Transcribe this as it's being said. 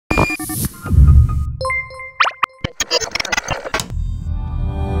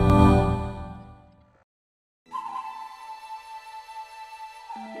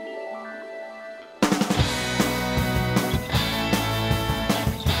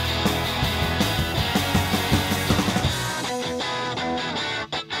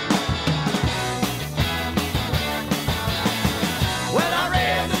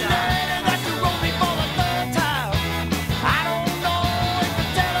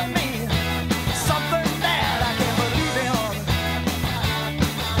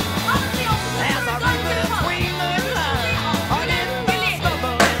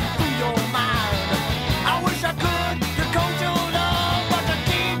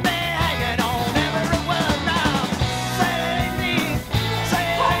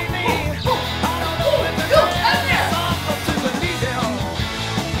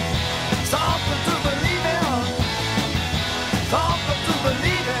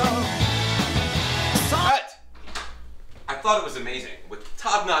thought it was amazing, with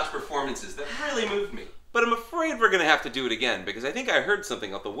top-notch performances that really moved me. But I'm afraid we're gonna have to do it again, because I think I heard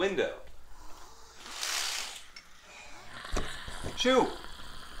something out the window. Shoo!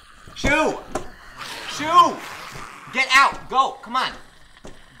 Shoo! Shoo! Get out! Go! Come on!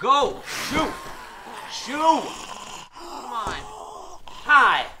 Go! Shoo! Shoo! Come on!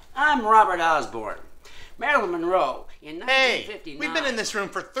 Hi, I'm Robert Osborne. Marilyn Monroe in 1959. Hey, we've been in this room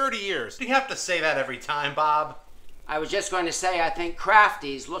for 30 years. Do you have to say that every time, Bob? I was just going to say I think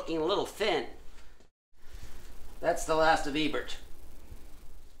Crafty's looking a little thin. That's the last of Ebert.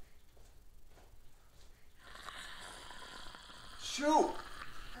 Shoo!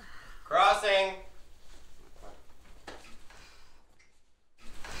 Crossing.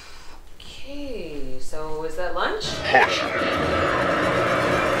 Okay, so is that lunch?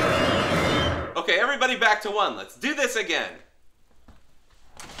 Okay, everybody back to one. Let's do this again.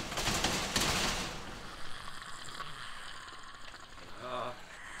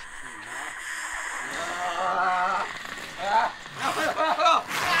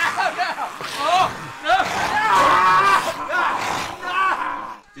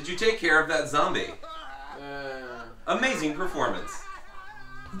 Did you take care of that zombie? Amazing performance.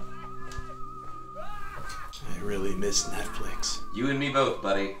 I really miss Netflix. You and me both,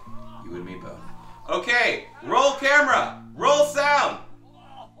 buddy. You and me both. Okay, roll camera, roll sound,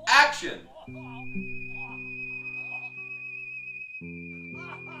 action.